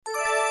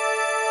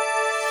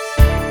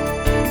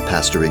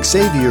Pastor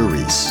Xavier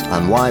Reese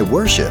on why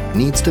worship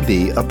needs to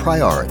be a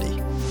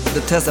priority.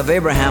 The test of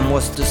Abraham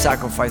was to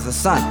sacrifice a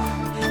son.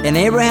 And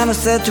Abraham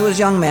said to his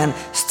young man,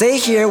 "Stay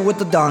here with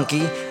the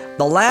donkey.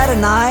 The lad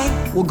and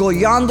I will go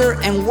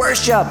yonder and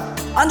worship."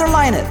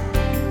 Underline it.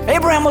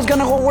 Abraham was going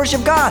to go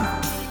worship God.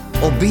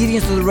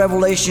 Obedience to the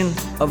revelation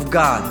of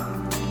God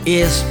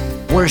is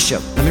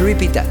worship. Let me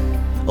repeat that.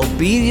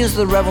 Obedience to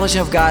the revelation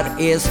of God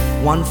is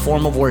one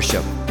form of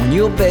worship. When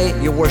you obey,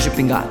 you're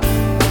worshiping God.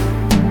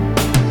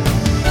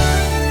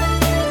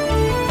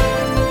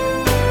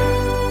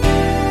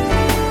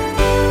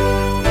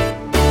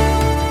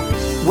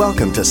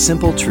 Welcome to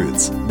Simple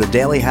Truths, the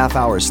daily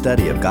half-hour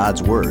study of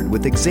God's Word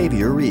with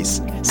Xavier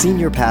Reese,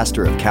 Senior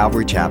Pastor of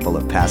Calvary Chapel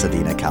of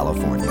Pasadena,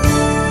 California.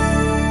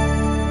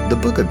 The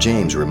book of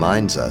James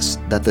reminds us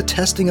that the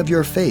testing of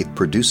your faith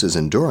produces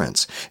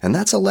endurance, and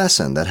that's a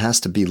lesson that has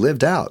to be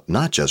lived out,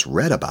 not just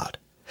read about.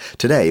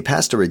 Today,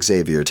 Pastor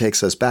Xavier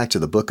takes us back to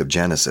the book of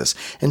Genesis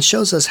and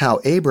shows us how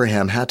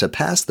Abraham had to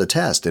pass the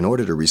test in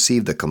order to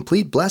receive the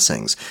complete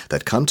blessings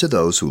that come to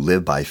those who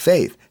live by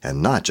faith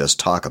and not just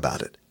talk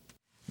about it.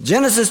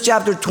 Genesis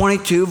chapter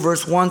 22,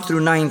 verse 1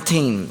 through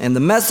 19, and the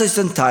message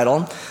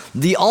entitled,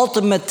 "The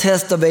Ultimate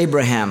Test of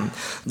Abraham."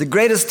 The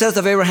greatest test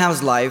of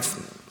Abraham's life,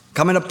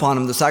 coming upon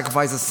him to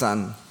sacrifice his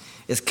son,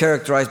 is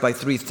characterized by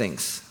three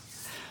things.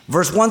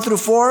 Verse 1 through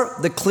 4,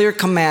 the clear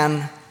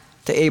command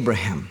to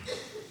Abraham.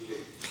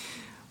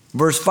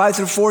 Verse 5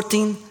 through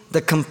 14,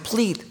 the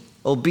complete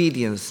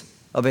obedience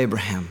of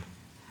Abraham.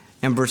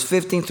 And verse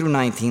 15 through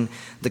 19,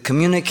 the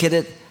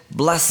communicated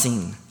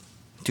blessing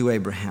to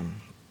Abraham.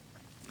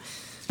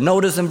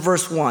 Notice in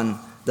verse 1,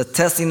 the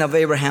testing of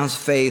Abraham's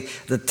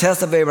faith. The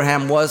test of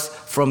Abraham was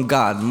from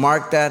God.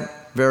 Mark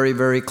that very,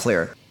 very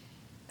clear.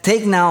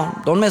 Take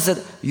now, don't miss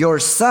it, your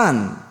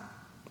son.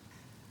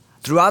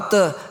 Throughout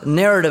the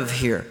narrative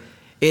here,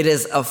 it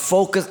is a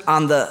focus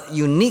on the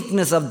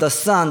uniqueness of the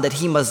son that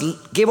he must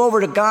give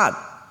over to God.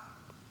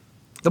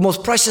 The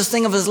most precious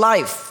thing of his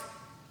life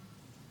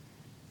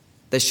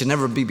that should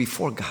never be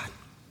before God.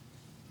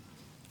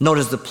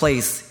 Notice the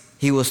place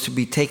he was to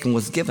be taken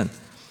was given.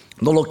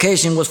 The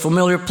location was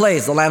familiar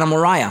place, the land of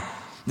Moriah,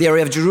 the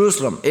area of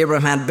Jerusalem.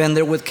 Abraham had been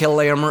there with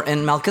Chelamer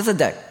and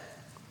Melchizedek.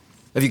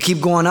 If you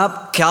keep going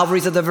up,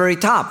 Calvary's at the very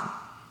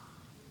top.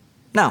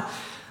 Now,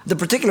 the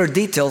particular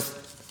details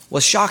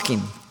was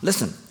shocking.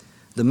 Listen,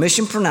 the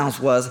mission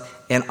pronounced was,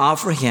 "And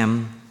offer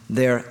him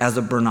there as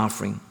a burnt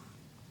offering."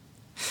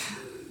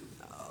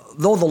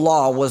 Though the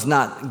law was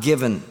not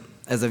given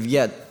as of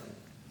yet,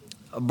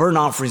 burnt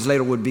offerings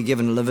later would be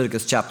given in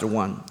Leviticus chapter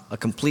 1. A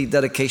complete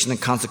dedication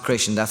and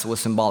consecration, that's what it was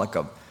symbolic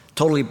of.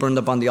 Totally burned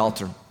up on the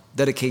altar,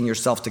 dedicating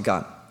yourself to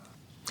God.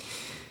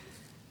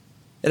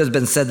 It has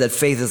been said that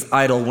faith is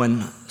idle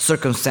when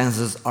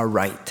circumstances are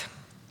right.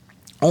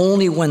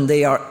 Only when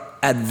they are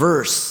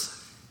adverse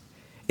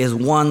is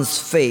one's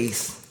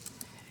faith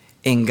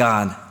in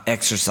God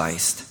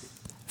exercised.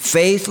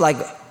 Faith, like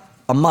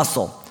a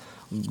muscle,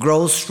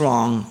 grows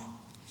strong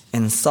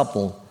and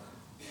supple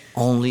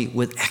only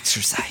with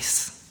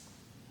exercise.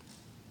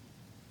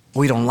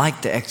 We don't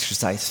like to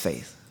exercise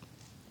faith.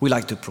 We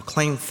like to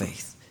proclaim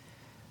faith.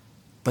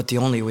 But the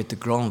only way to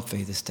grow in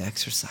faith is to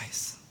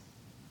exercise.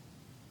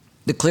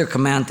 The clear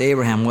command to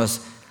Abraham was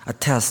a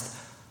test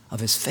of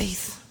his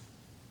faith.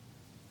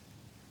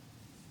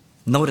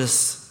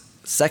 Notice,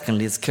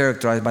 secondly, it's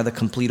characterized by the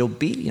complete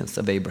obedience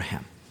of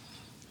Abraham.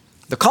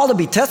 The call to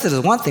be tested is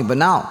one thing, but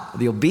now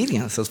the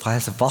obedience is what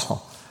has to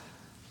follow.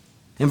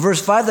 In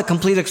verse 5, the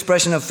complete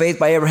expression of faith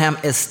by Abraham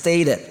is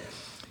stated.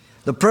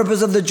 The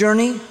purpose of the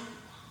journey,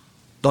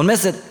 don't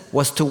miss it,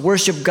 was to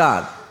worship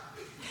God.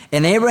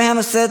 And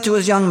Abraham said to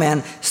his young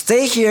man,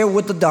 "Stay here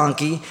with the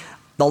donkey.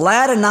 The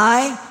lad and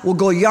I will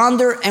go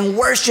yonder and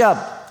worship."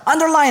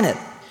 Underline it.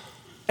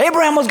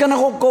 Abraham was going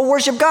to go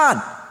worship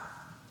God.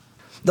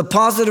 The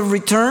positive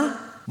return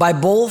by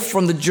both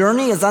from the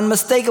journey is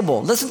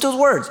unmistakable. Listen to his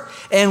words.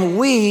 "And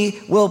we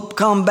will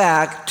come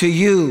back to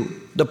you."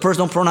 The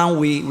personal pronoun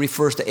 "we"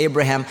 refers to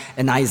Abraham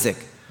and Isaac.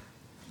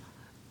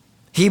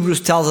 Hebrews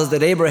tells us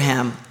that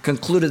Abraham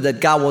concluded that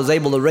God was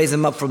able to raise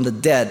him up from the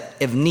dead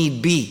if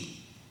need be.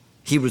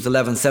 Hebrews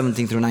 11,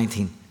 17 through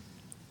 19.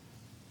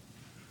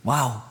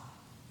 Wow.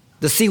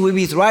 The seed will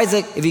be through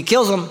Isaac. If he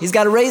kills him, he's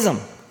got to raise him.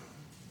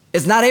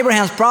 It's not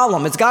Abraham's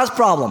problem. It's God's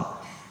problem.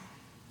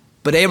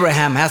 But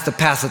Abraham has to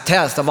pass a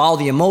test of all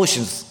the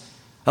emotions,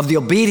 of the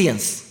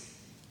obedience.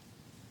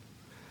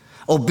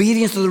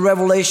 Obedience to the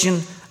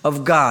revelation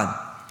of God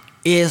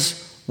is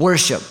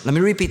worship. Let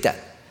me repeat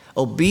that.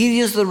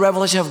 Obedience to the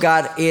revelation of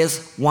God is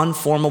one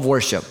form of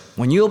worship.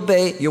 When you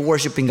obey, you're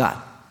worshiping God.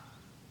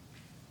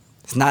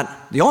 It's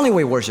not the only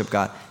way we worship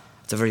God.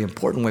 It's a very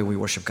important way we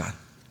worship God.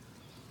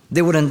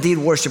 They would indeed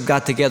worship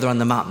God together on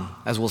the mountain,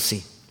 as we'll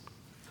see.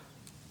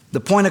 The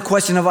pointed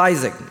question of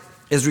Isaac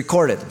is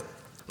recorded.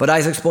 But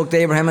Isaac spoke to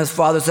Abraham, his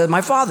father, said,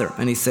 "My father."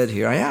 And he said,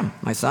 "Here I am,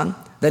 my son."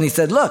 Then he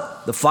said,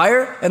 "Look, the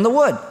fire and the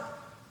wood.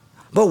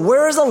 But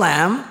where is a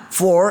lamb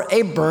for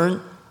a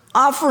burnt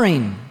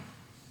offering?"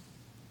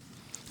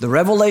 The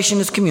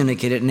revelation is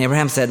communicated, and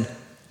Abraham said,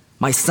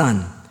 "My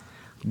son,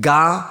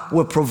 God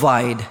will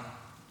provide,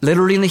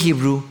 literally in the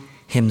Hebrew,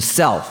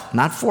 himself,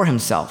 not for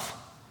himself.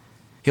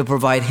 He'll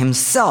provide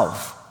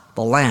himself,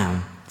 the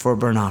lamb, for a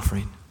burnt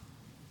offering.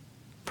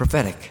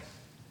 Prophetic.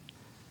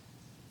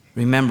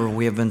 Remember,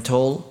 we have been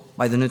told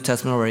by the New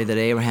Testament already that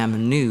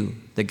Abraham knew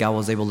that God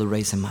was able to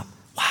raise him up.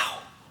 Wow.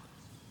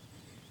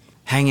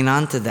 Hanging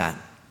on to that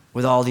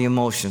with all the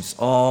emotions,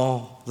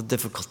 all the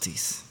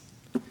difficulties.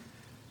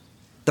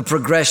 The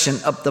progression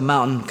up the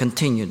mountain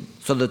continued,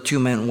 so the two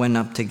men went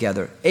up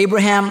together.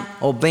 Abraham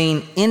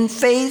obeying in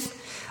faith,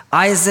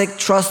 Isaac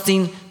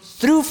trusting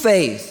through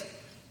faith.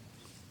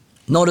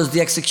 Notice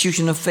the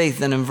execution of faith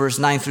then in verse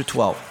 9 through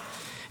 12.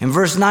 In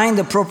verse 9,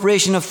 the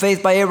appropriation of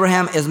faith by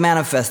Abraham is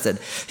manifested.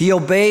 He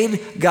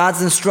obeyed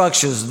God's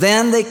instructions.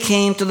 Then they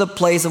came to the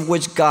place of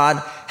which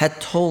God had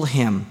told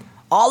him,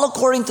 all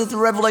according to the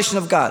revelation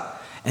of God.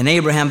 And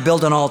Abraham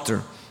built an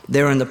altar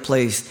there in the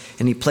place,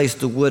 and he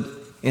placed the wood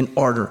in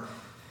order.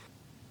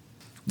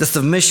 The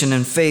submission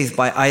and faith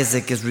by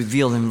Isaac is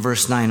revealed in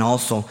verse 9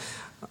 also.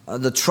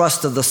 The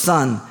trust of the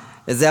son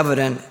is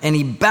evident, and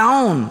he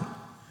bound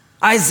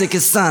Isaac,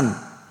 his son.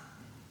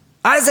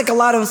 Isaac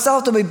allowed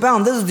himself to be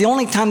bound. This is the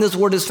only time this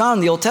word is found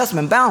in the Old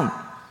Testament, bound.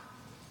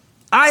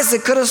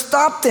 Isaac could have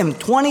stopped him,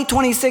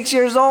 26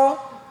 years old.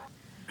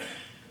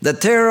 The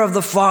terror of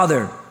the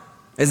father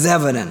is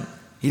evident.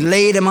 He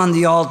laid him on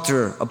the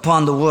altar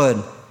upon the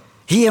wood.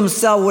 He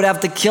himself would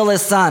have to kill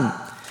his son.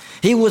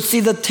 He would see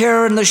the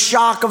terror and the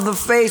shock of the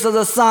face of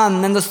the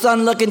son, and the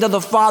son looking to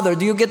the father.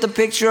 Do you get the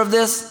picture of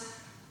this?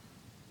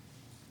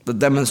 The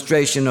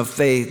demonstration of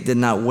faith did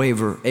not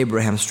waver.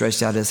 Abraham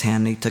stretched out his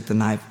hand and he took the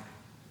knife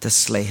to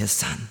slay his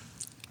son.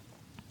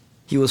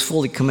 He was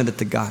fully committed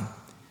to God.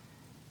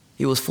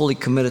 He was fully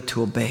committed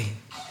to obey.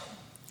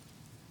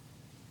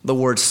 The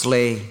word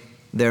slay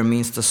there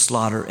means to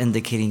slaughter,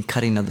 indicating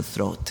cutting of the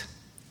throat.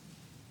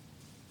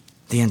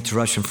 The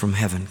interruption from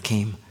heaven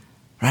came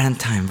right on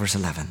time, verse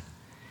 11.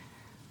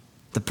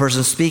 The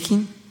person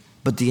speaking,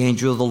 but the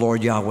angel of the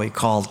Lord Yahweh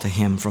called to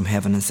him from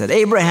heaven and said,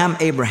 Abraham,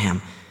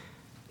 Abraham.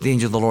 The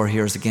angel of the Lord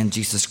here is again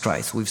Jesus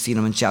Christ. We've seen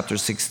him in chapter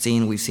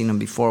 16. We've seen him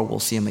before. We'll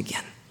see him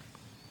again.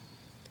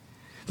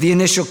 The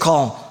initial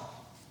call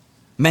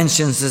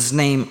mentions his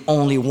name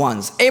only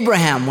once.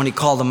 Abraham, when he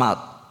called him out.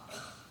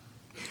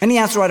 And he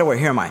answered right away,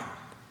 here am I.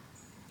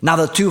 Now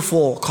the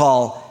twofold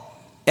call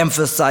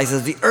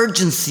emphasizes the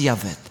urgency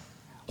of it.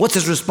 What's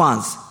his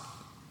response?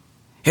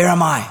 Here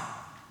am I.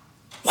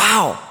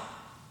 Wow.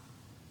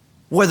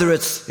 Whether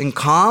it's in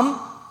calm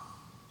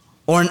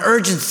or in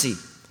urgency,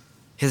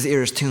 his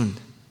ear is tuned.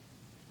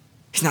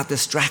 He's not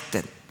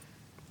distracted.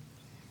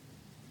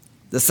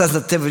 The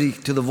sensitivity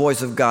to the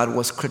voice of God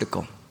was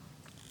critical.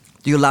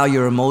 Do you allow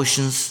your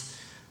emotions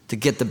to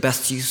get the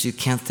best use? You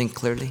can't think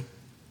clearly?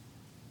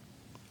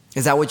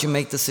 Is that what you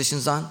make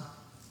decisions on?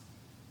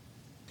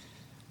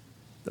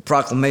 The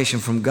proclamation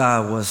from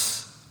God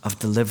was of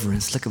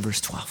deliverance. Look at verse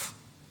 12.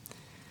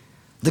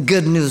 The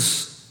good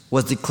news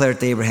was declared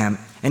to Abraham,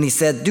 and he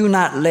said, do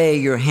not lay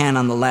your hand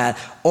on the lad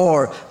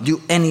or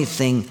do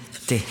anything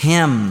to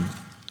him.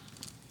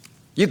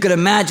 You could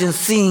imagine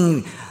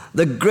seeing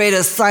the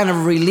greatest sign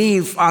of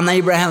relief on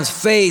Abraham's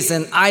face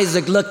and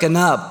Isaac looking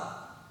up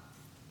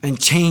and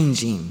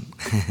changing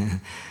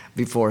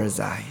before his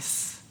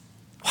eyes.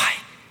 Why?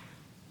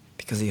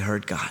 Because he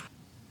heard God.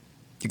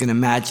 You can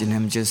imagine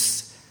him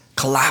just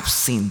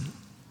collapsing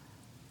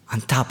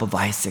on top of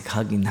Isaac,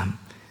 hugging him,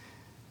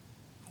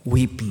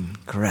 weeping,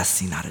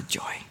 caressing out of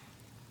joy.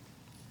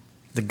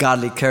 The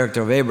godly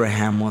character of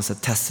Abraham was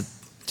attested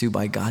to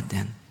by God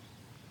then.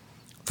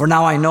 For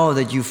now I know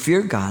that you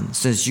fear God,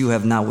 since you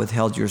have not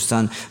withheld your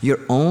son, your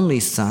only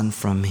son,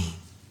 from me.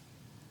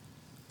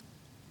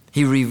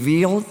 He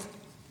revealed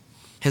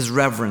his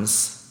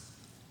reverence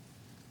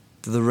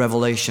to the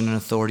revelation and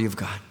authority of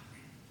God.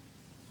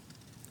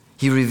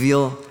 He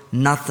revealed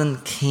nothing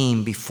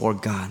came before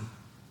God.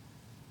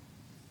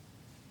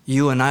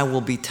 You and I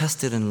will be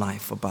tested in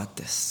life about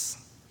this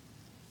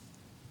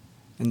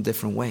in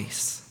different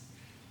ways.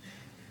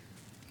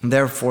 And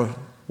therefore,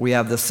 we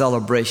have the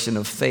celebration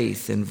of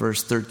faith in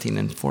verse 13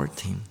 and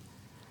 14.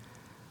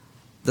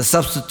 The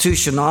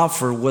substitution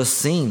offer was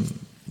seen.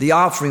 The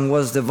offering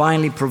was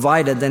divinely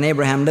provided. Then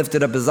Abraham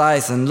lifted up his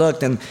eyes and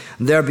looked, and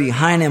there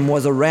behind him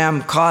was a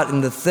ram caught in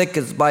the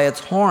thickets by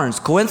its horns.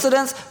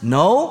 Coincidence?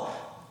 No.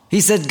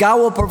 He said God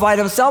will provide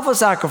himself a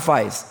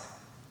sacrifice.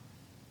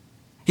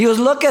 He was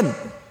looking.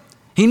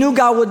 He knew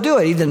God would do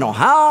it. He didn't know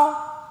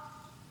how,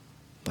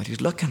 but he was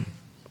looking.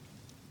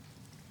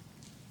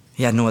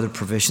 He had no other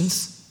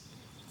provisions.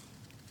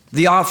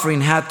 The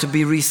offering had to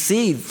be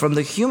received from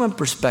the human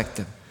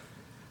perspective.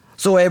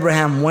 So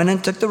Abraham went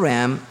and took the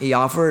ram. He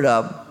offered it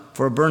up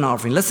for a burnt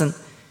offering. Listen,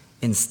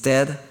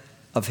 instead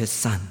of his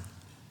son.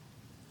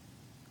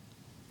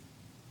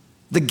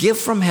 The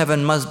gift from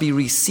heaven must be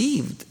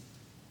received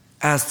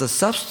as the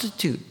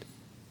substitute.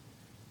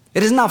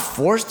 It is not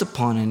forced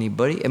upon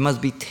anybody. It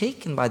must be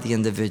taken by the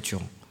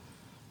individual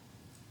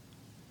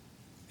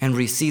and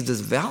received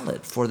as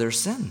valid for their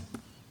sin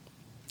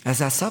as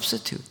that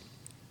substitute.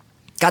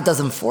 God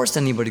doesn't force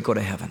anybody to go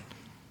to heaven.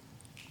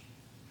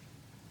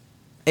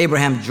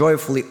 Abraham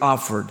joyfully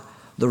offered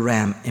the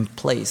ram in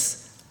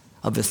place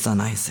of his son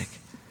Isaac.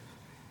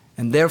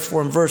 And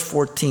therefore, in verse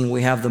 14,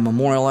 we have the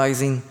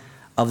memorializing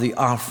of the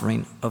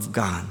offering of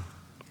God.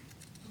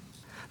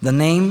 The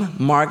name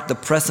marked the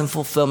present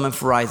fulfillment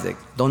for Isaac.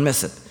 Don't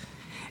miss it.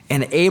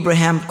 And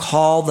Abraham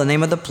called the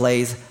name of the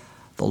place,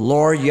 the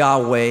Lord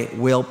Yahweh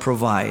will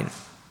provide.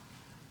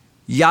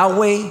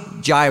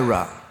 Yahweh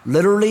Jireh,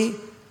 literally,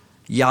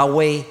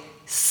 Yahweh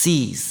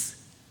sees.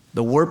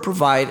 The word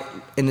provide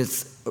in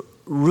its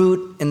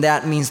root, and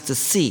that means to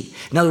see.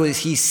 In other words,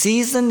 he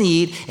sees the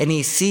need and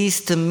he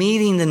sees to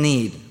meeting the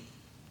need.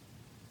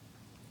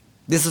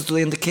 This is the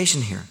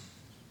indication here.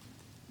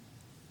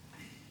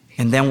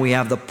 And then we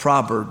have the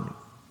proverb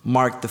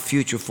mark the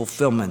future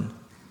fulfillment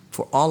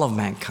for all of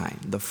mankind.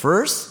 The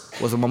first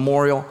was a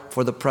memorial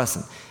for the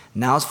present.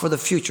 Now it's for the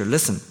future.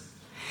 Listen.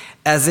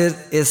 As it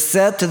is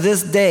said to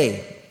this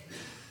day,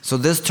 so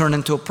this turned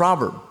into a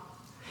proverb.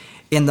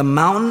 In the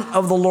mountain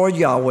of the Lord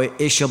Yahweh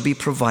it shall be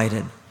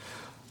provided.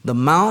 The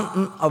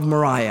mountain of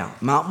Moriah,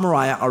 Mount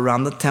Moriah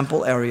around the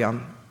temple area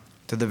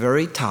to the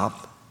very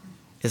top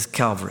is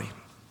Calvary.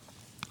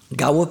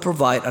 God will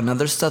provide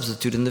another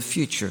substitute in the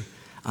future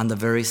on the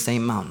very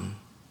same mountain.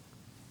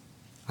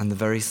 On the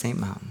very same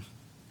mountain.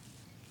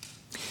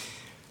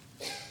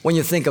 When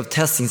you think of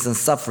testings and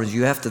sufferings,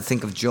 you have to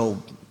think of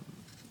Job.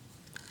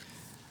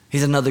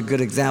 He's another good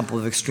example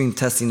of extreme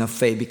testing of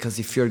faith because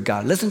he feared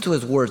God. Listen to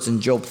his words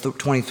in Job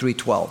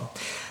 23:12.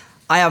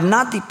 I have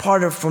not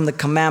departed from the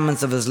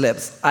commandments of his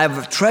lips. I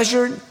have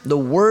treasured the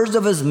words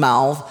of his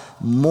mouth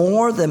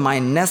more than my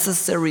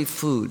necessary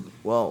food.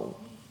 Whoa.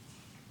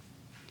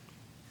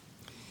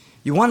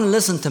 You want to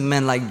listen to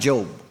men like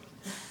Job.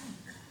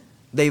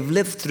 They've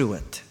lived through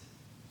it.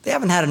 They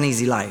haven't had an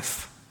easy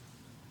life.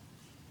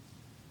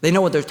 They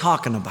know what they're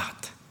talking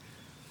about.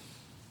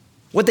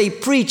 What they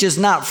preach is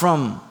not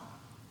from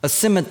a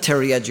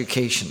cemetery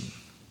education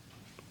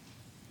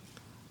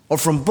or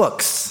from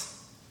books.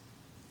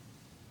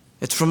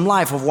 It's from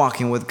life of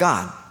walking with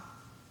God.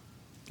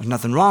 There's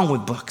nothing wrong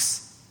with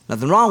books.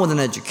 Nothing wrong with an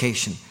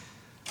education.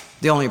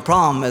 The only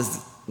problem is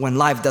when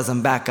life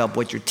doesn't back up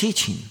what you're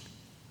teaching.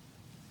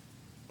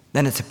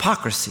 Then it's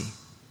hypocrisy.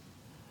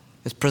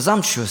 It's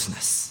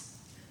presumptuousness.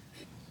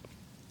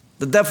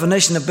 The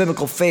definition of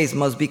biblical faith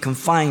must be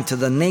confined to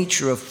the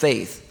nature of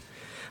faith,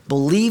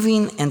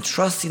 believing and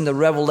trusting the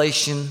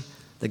revelation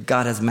that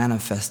God has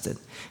manifested.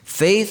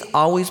 Faith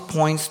always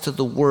points to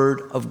the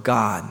Word of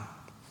God.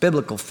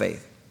 Biblical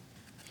faith.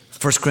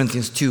 1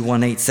 Corinthians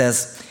 2:1-8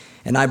 says,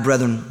 And I,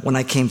 brethren, when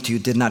I came to you,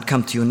 did not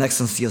come to you in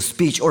excellency of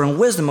speech or in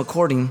wisdom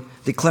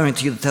declaring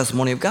to you the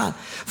testimony of God.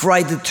 For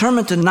I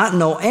determined to not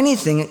know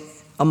anything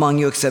among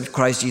you except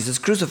Christ Jesus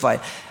crucified.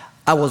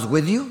 I was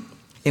with you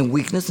in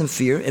weakness and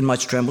fear and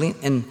much trembling.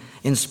 And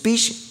in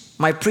speech,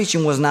 my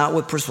preaching was not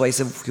with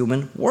persuasive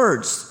human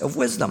words of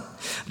wisdom,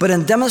 but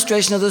in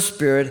demonstration of the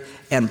Spirit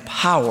and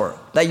power,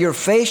 that your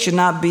faith should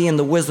not be in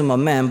the wisdom of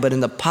men, but in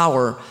the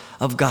power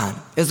of God.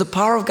 Is the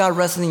power of God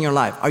resting in your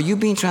life? Are you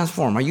being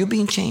transformed? Are you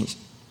being changed?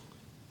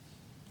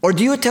 Or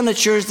do you attend a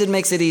church that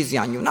makes it easy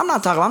on you? And I'm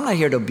not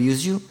here to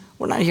abuse you.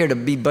 We're not here to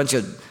be a bunch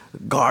of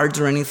guards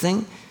or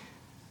anything.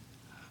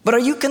 But are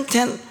you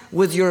content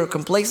with your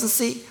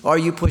complacency, or are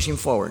you pushing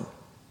forward?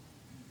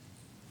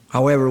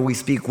 However, we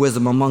speak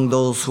wisdom among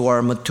those who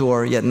are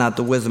mature, yet not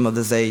the wisdom of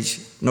this age,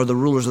 nor the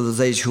rulers of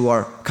this age who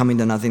are coming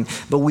to nothing.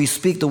 But we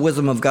speak the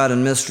wisdom of God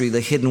in mystery,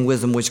 the hidden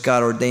wisdom which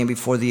God ordained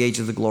before the age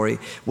of the glory,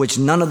 which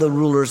none of the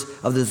rulers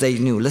of this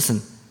age knew.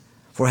 Listen,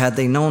 for had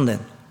they known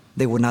that,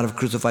 they would not have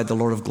crucified the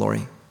Lord of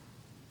glory.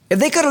 If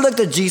they could have looked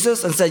at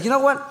Jesus and said, you know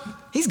what?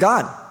 He's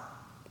God.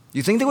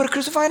 You think they would have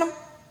crucified him?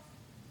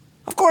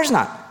 Of course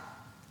not.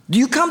 Do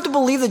you come to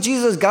believe that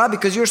Jesus is God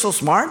because you're so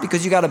smart,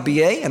 because you got a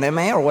BA, an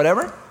MA, or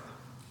whatever?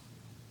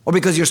 Or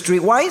because you're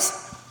streetwise?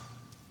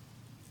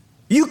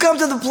 You come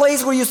to the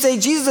place where you say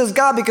Jesus is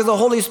God because the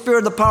Holy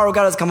Spirit, the power of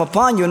God has come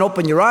upon you and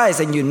opened your eyes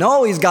and you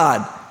know He's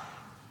God.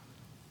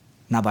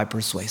 Not by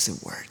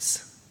persuasive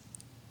words.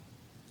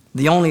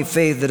 The only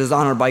faith that is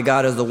honored by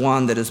God is the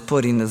one that is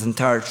putting his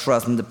entire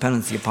trust and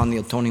dependency upon the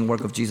atoning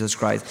work of Jesus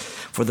Christ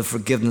for the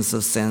forgiveness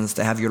of sins,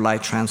 to have your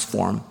life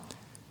transformed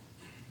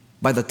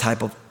by the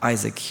type of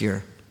Isaac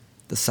here,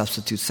 the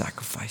substitute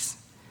sacrifice.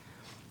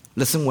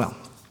 Listen well.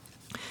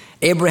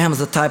 Abraham is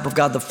the type of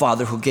God the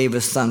Father who gave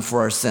his son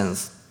for our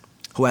sins,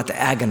 who had to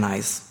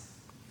agonize,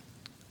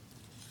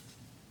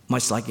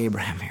 much like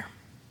Abraham here.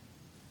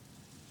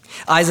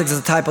 Isaac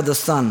is the type of the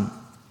son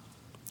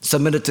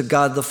submitted to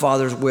God the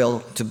Father's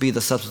will to be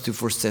the substitute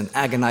for sin,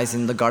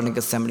 agonizing in the Garden of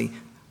Gethsemane,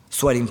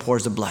 sweating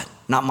pores of blood.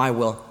 Not my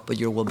will, but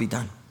your will be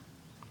done.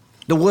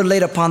 The wood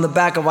laid upon the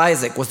back of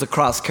Isaac was the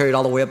cross carried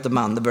all the way up the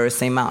mountain, the very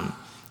same mountain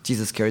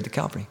Jesus carried to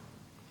Calvary.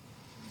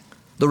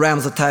 The ram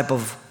is the type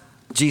of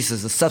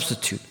Jesus, the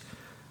substitute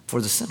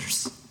for the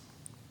sinners.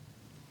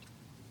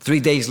 3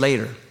 days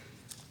later,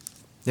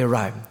 they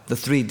arrived. The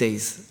 3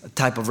 days, a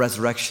type of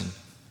resurrection.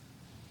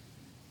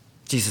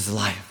 Jesus is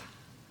alive.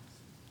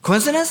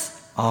 Coincidence?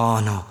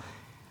 Oh, no.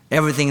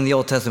 Everything in the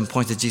Old Testament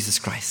points to Jesus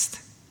Christ.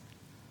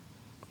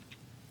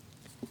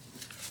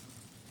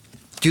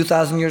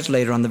 2,000 years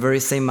later, on the very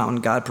same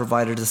mountain, God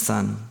provided His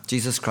Son,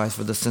 Jesus Christ,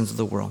 for the sins of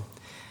the world.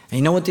 And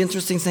you know what the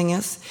interesting thing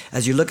is?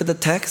 As you look at the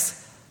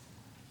text,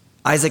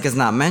 Isaac is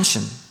not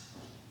mentioned.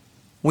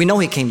 We know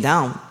he came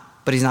down,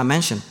 but he's not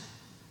mentioned.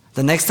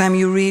 The next time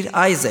you read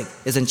Isaac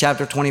is in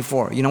chapter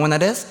 24. You know when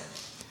that is?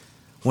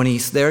 When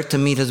he's there to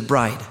meet his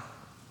bride.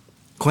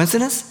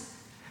 Coincidence?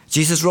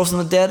 Jesus rose from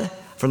the dead,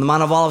 from the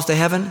Mount of Olives to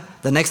heaven.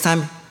 The next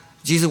time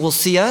Jesus will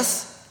see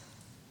us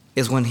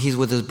is when he's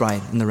with his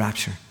bride in the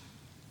rapture.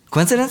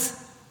 Coincidence?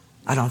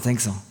 I don't think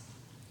so.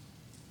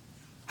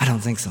 I don't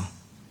think so.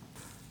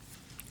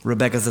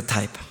 Rebecca's a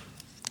type.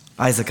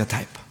 Isaac a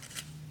type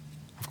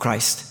of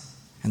Christ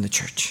and the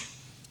church.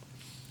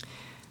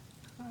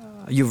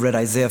 You've read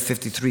Isaiah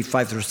 53,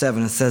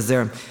 5-7. It says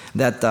there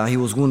that he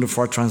was wounded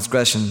for our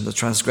transgression, the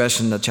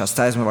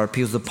chastisement of our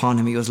peace was upon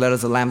him. He was led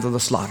as a lamb to the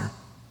slaughter.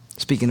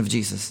 Speaking of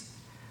Jesus.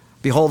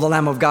 Behold the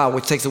Lamb of God,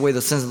 which takes away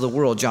the sins of the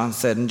world, John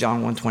said in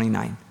John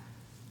 1:29.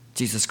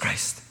 Jesus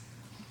Christ.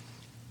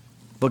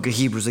 Book of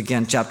Hebrews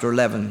again, chapter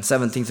 11,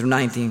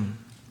 17-19.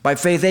 By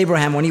faith,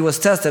 Abraham, when he was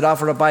tested,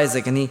 offered up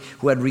Isaac, and he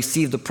who had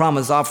received the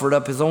promise offered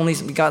up his only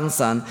begotten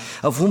son,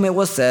 of whom it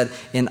was said,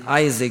 in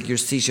Isaac your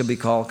seed shall be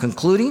called,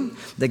 concluding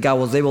that God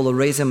was able to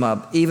raise him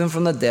up, even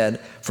from the dead,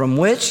 from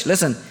which,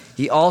 listen,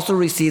 he also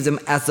received him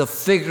as a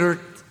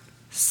figurative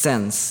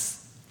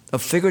sense,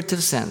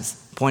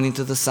 pointing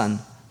to the Son,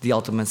 the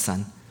ultimate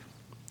Son.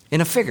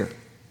 In a figure,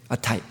 a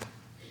type.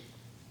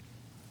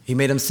 He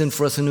made him sin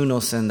for us who knew no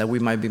sin, that we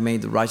might be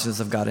made the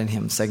righteousness of God in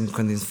him, 2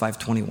 Corinthians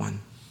 5:21.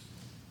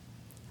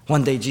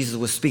 One day Jesus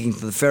was speaking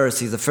to the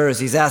Pharisees. The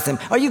Pharisees asked him,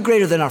 are you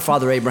greater than our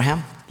father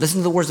Abraham? Listen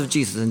to the words of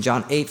Jesus in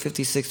John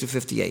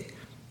 8:56-58.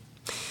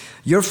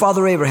 Your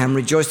father Abraham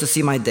rejoiced to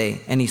see my day,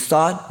 and he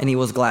saw it, and he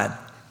was glad.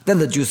 Then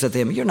the Jews said to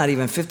him, you're not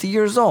even 50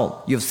 years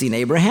old. You have seen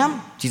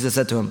Abraham? Jesus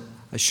said to him,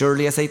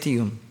 assuredly I say to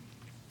you,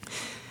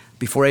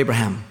 before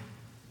Abraham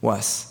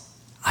was,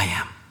 I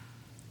am.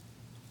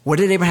 Where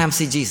did Abraham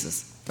see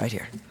Jesus? Right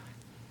here.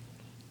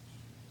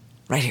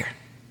 Right here.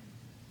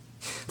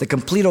 The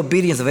complete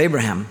obedience of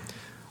Abraham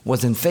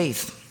was in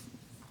faith.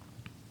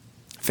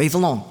 Faith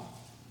alone.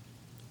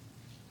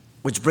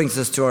 Which brings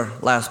us to our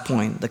last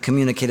point, the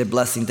communicated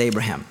blessing to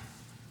Abraham.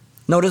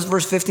 Notice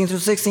verse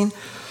 15-16.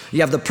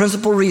 You have the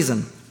principal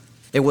reason.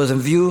 It was in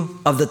view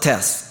of the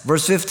test.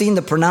 Verse 15,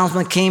 the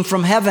pronouncement came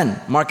from heaven.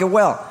 Mark it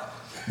well.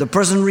 The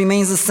person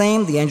remains the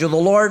same, the angel of the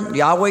Lord,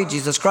 Yahweh,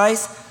 Jesus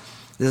Christ.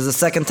 This is the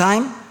second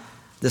time,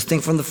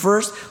 distinct from the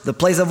first. The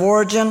place of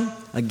origin,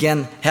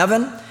 again,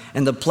 heaven.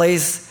 And the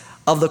place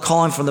of the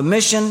calling from the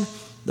mission,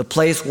 the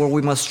place where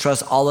we must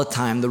trust all the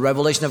time. The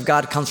revelation of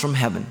God comes from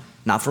heaven,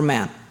 not from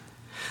man.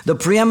 The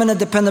preeminent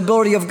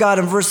dependability of God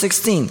in verse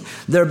 16.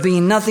 There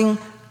being nothing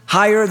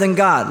higher than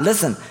God.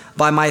 Listen,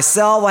 by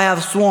myself I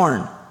have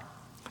sworn.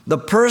 The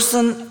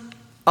person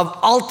of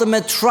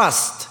ultimate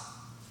trust,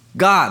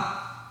 God.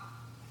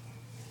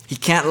 He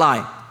can't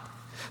lie.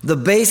 The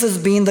basis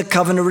being the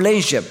covenant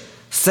relationship.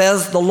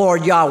 Says the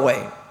Lord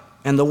Yahweh.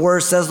 And the word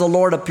says the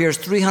Lord appears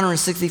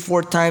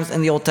 364 times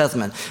in the Old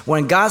Testament.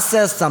 When God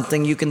says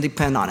something, you can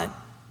depend on it.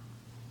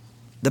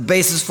 The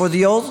basis for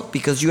the oath,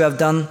 because you have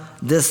done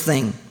this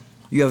thing.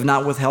 You have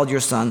not withheld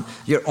your son,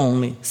 your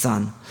only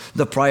son.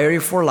 The priority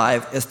for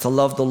life is to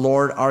love the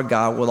Lord our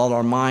God with all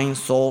our mind,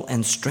 soul,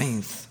 and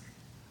strength.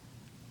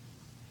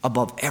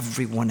 Above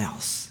everyone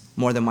else.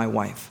 More than my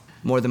wife.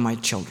 More than my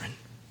children.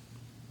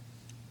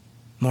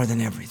 More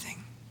than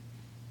everything.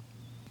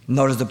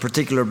 Notice the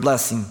particular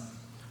blessing.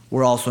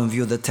 We're also in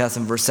view of the test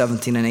in verse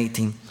 17 and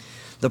 18.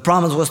 The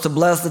promise was to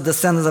bless the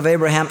descendants of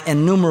Abraham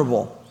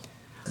innumerable.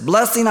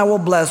 Blessing I will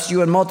bless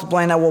you, and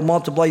multiplying I will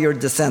multiply your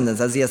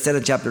descendants, as he has said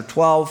in chapter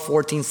 12,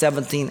 14,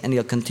 17, and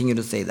he'll continue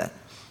to say that.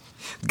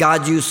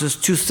 God uses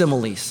two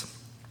similes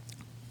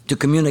to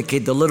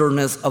communicate the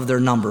literalness of their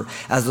number,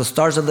 as the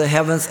stars of the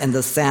heavens and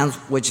the sands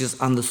which is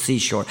on the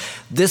seashore.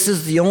 This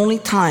is the only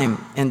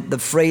time and the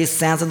phrase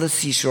sands of the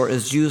seashore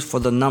is used for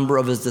the number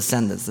of his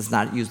descendants. It's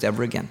not used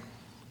ever again.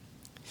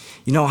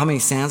 You know how many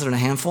sands are in a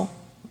handful?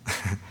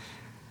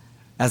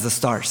 As the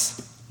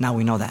stars. Now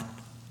we know that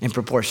in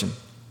proportion.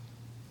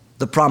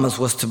 The promise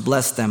was to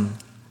bless them,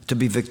 to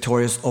be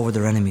victorious over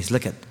their enemies.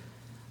 Look at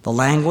the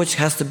language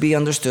has to be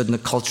understood in the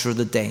culture of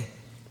the day.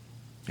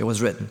 It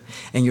was written,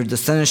 and your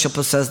descendants shall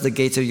possess the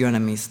gates of your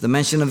enemies. The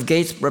mention of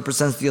gates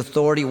represents the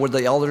authority where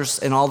the elders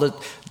and all the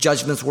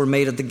judgments were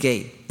made at the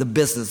gate, the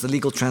business, the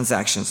legal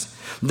transactions.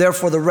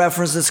 Therefore, the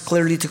reference is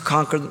clearly to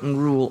conquer and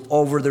rule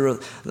over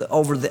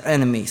the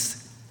enemies.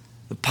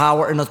 The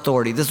power and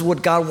authority. This is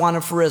what God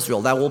wanted for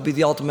Israel. That will be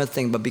the ultimate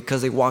thing. But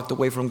because they walked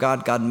away from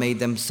God, God made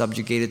them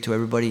subjugated to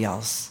everybody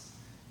else.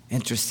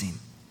 Interesting.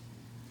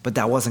 But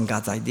that wasn't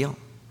God's ideal.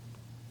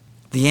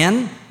 The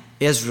end,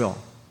 Israel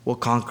will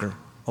conquer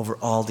over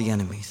all the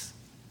enemies.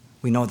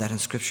 We know that in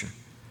Scripture.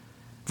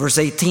 Verse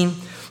 18,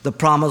 the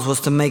promise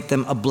was to make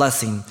them a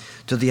blessing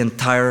to the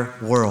entire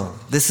world.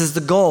 This is the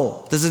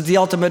goal. This is the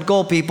ultimate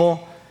goal,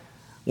 people.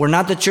 We're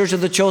not the church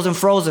of the chosen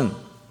frozen.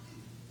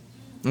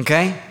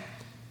 Okay?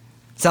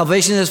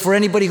 Salvation is for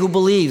anybody who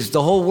believes,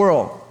 the whole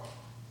world.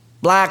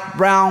 black,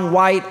 brown,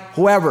 white,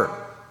 whoever.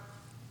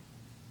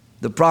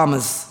 The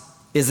promise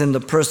is in the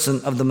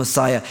person of the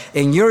Messiah.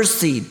 In your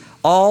seed,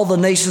 all the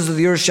nations of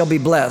the earth shall be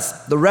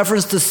blessed. The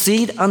reference to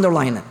seed,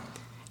 underline it.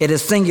 It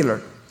is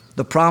singular.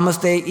 The promise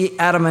to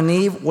Adam and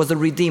Eve was the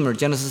Redeemer,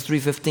 Genesis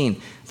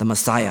 3:15, the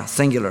Messiah,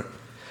 singular.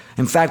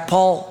 In fact,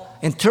 Paul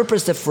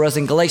interprets it for us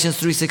in Galatians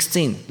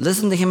 3:16.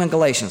 Listen to him in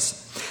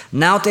Galatians.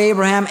 Now to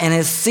Abraham and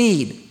his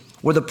seed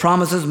were the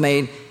promises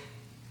made.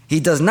 He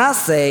does not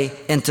say,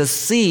 into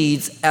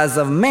seeds as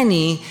of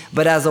many,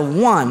 but as of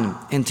one,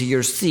 into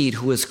your seed,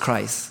 who is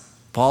Christ.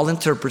 Paul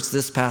interprets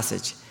this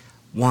passage,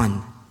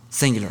 one,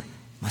 singular,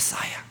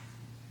 Messiah.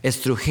 It's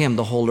through him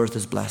the whole earth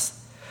is blessed.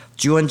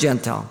 Jew and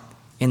Gentile,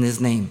 in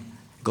his name.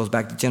 It goes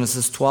back to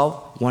Genesis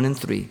 12, 1 and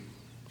 3.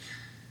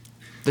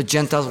 The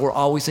Gentiles were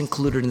always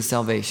included in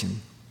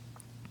salvation.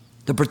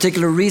 The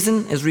particular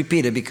reason is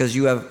repeated, because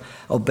you have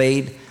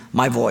obeyed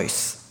my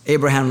voice.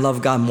 Abraham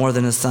loved God more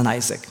than his son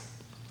Isaac.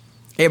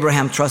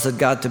 Abraham trusted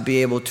God to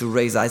be able to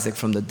raise Isaac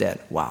from the dead.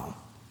 Wow.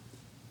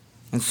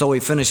 And so he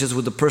finishes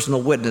with the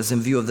personal witness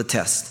in view of the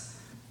test.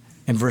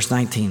 In verse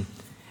 19,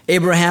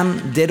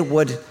 Abraham did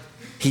what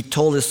he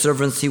told his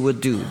servants he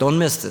would do. Don't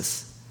miss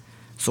this.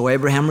 So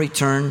Abraham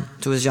returned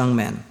to his young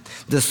men.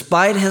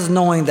 Despite his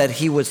knowing that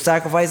he would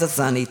sacrifice a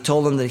son, he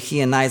told them that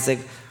he and Isaac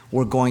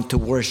were going to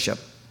worship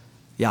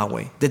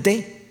Yahweh. Did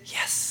they?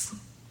 Yes.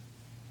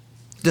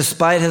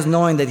 Despite his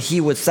knowing that he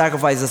would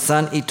sacrifice a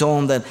son, he told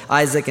them that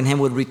Isaac and him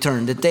would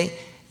return. Did they?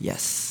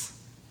 Yes.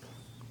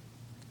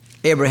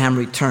 Abraham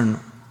returned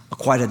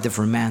quite a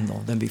different man,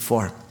 though, than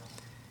before.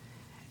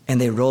 And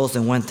they rose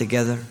and went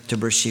together to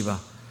Beersheba.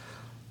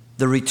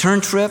 The return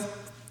trip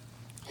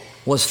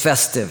was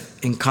festive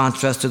in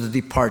contrast to the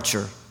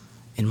departure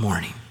in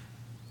mourning.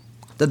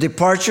 The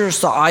departure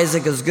saw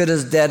Isaac as good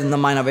as dead in the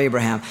mind of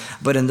Abraham,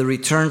 but in the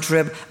return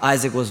trip,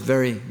 Isaac was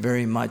very,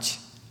 very much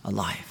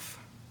alive.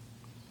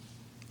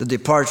 The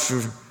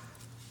departure,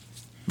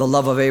 the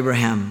love of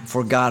Abraham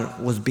for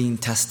God was being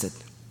tested.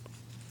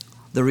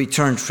 The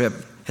return trip,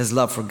 his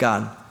love for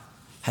God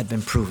had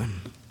been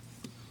proven.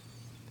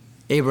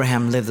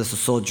 Abraham lived as a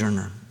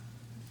sojourner,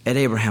 and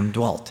Abraham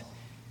dwelt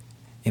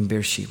in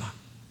Beersheba,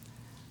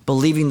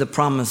 believing the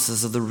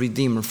promises of the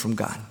Redeemer from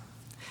God,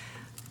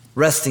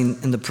 resting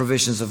in the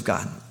provisions of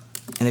God,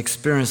 and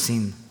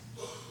experiencing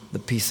the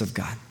peace of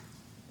God.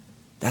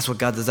 That's what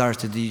God desires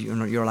to do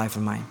in your life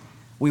and mine.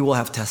 We will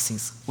have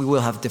testings. We will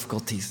have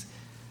difficulties.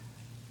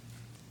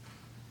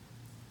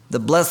 The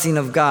blessing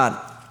of God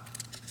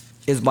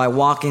is by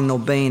walking and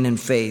obeying in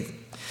faith.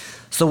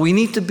 So we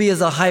need to be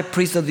as a high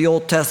priest of the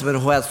Old Testament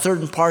who had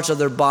certain parts of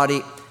their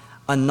body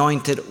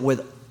anointed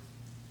with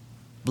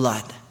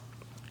blood.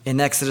 In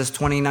Exodus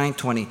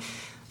 29:20,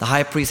 the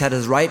high priest had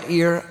his right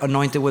ear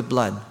anointed with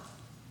blood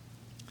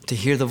to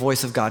hear the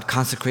voice of God,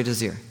 consecrate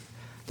his ear.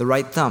 The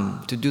right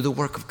thumb to do the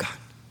work of God,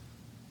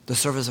 the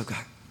service of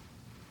God.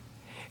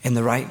 And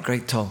the right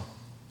great toe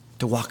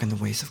to walk in the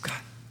ways of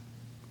God.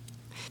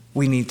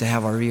 We need to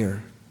have our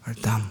ear, our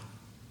thumb,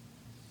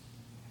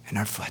 and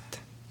our foot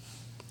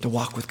to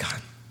walk with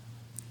God.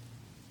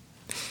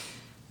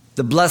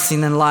 The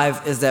blessing in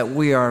life is that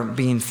we are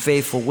being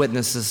faithful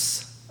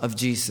witnesses of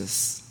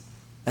Jesus,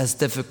 as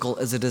difficult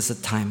as it is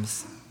at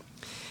times.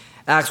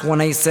 Acts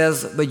 1:8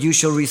 says, but you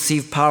shall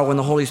receive power when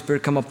the Holy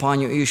Spirit come upon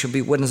you. You shall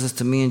be witnesses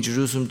to me in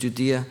Jerusalem,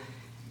 Judea,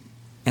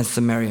 and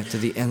Samaria, to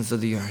the ends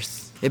of the earth.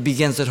 It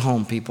begins at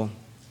home, people.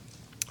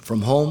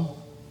 From home,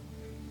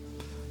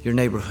 your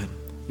neighborhood,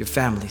 your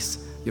families,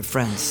 your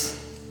friends,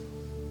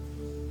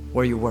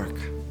 where you work.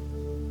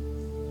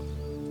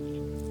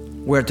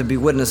 We're to be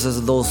witnesses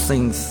of those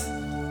things,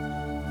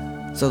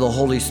 so the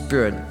Holy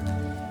Spirit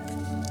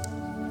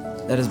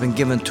that has been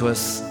given to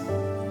us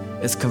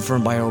is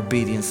confirmed by our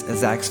obedience,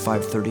 as Acts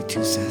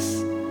 5:32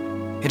 says.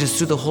 It is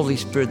through the Holy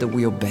Spirit that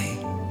we obey,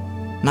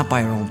 not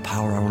by our own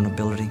power, our own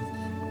ability.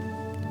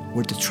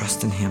 We're to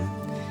trust in him.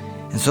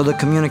 And so the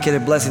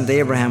communicated blessing to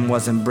Abraham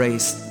was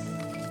embraced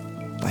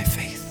by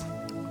faith.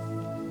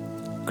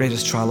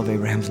 Greatest trial of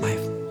Abraham's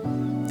life,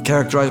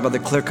 characterized by the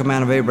clear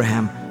command of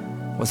Abraham,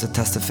 was a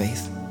test of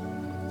faith.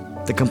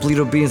 The complete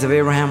obedience of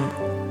Abraham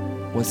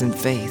was in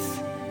faith.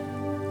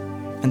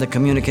 And the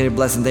communicated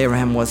blessing to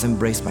Abraham was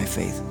embraced by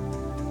faith.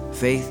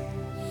 Faith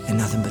and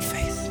nothing but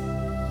faith.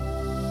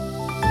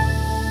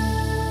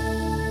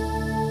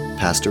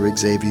 Pastor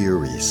Xavier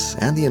Reese,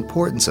 and the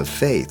importance of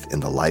faith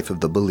in the life of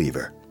the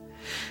believer.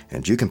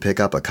 And you can pick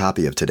up a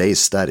copy of today's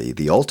study,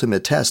 The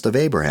Ultimate Test of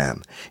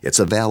Abraham. It's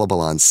available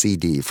on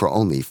CD for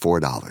only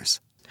 $4.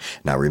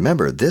 Now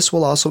remember, this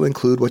will also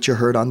include what you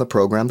heard on the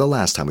program the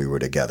last time we were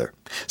together.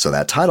 So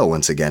that title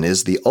once again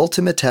is The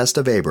Ultimate Test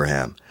of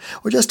Abraham.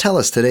 Or just tell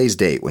us today's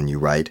date when you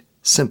write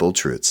Simple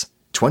Truths,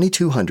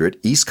 2200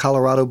 East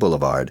Colorado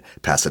Boulevard,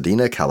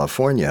 Pasadena,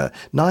 California,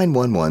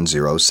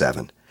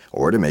 91107.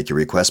 Or to make your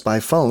request by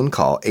phone,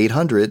 call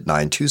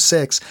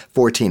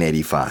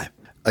 800-926-1485.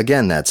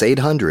 Again, that's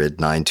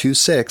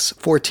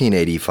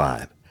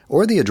 800-926-1485.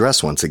 Or the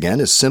address once again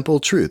is Simple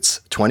Truths,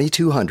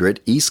 2200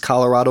 East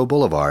Colorado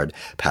Boulevard,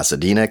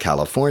 Pasadena,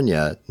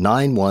 California,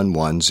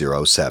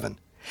 91107.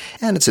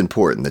 And it's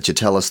important that you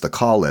tell us the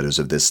call letters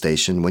of this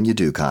station when you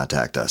do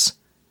contact us.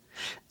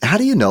 How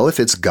do you know if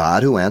it's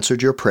God who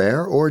answered your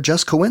prayer or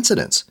just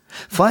coincidence?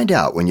 Find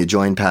out when you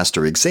join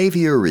Pastor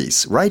Xavier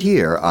Reese right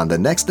here on the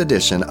next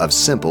edition of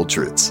Simple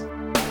Truths.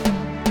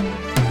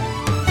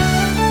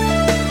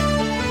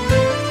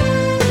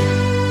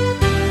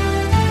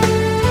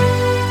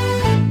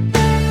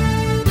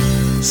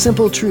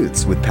 Simple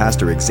Truths with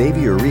Pastor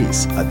Xavier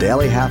Reese, a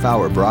daily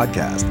half-hour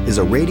broadcast, is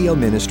a radio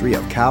ministry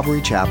of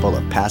Calvary Chapel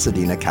of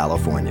Pasadena,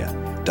 California.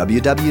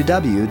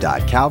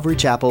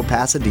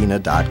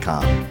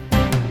 www.calvarychapelpasadena.com.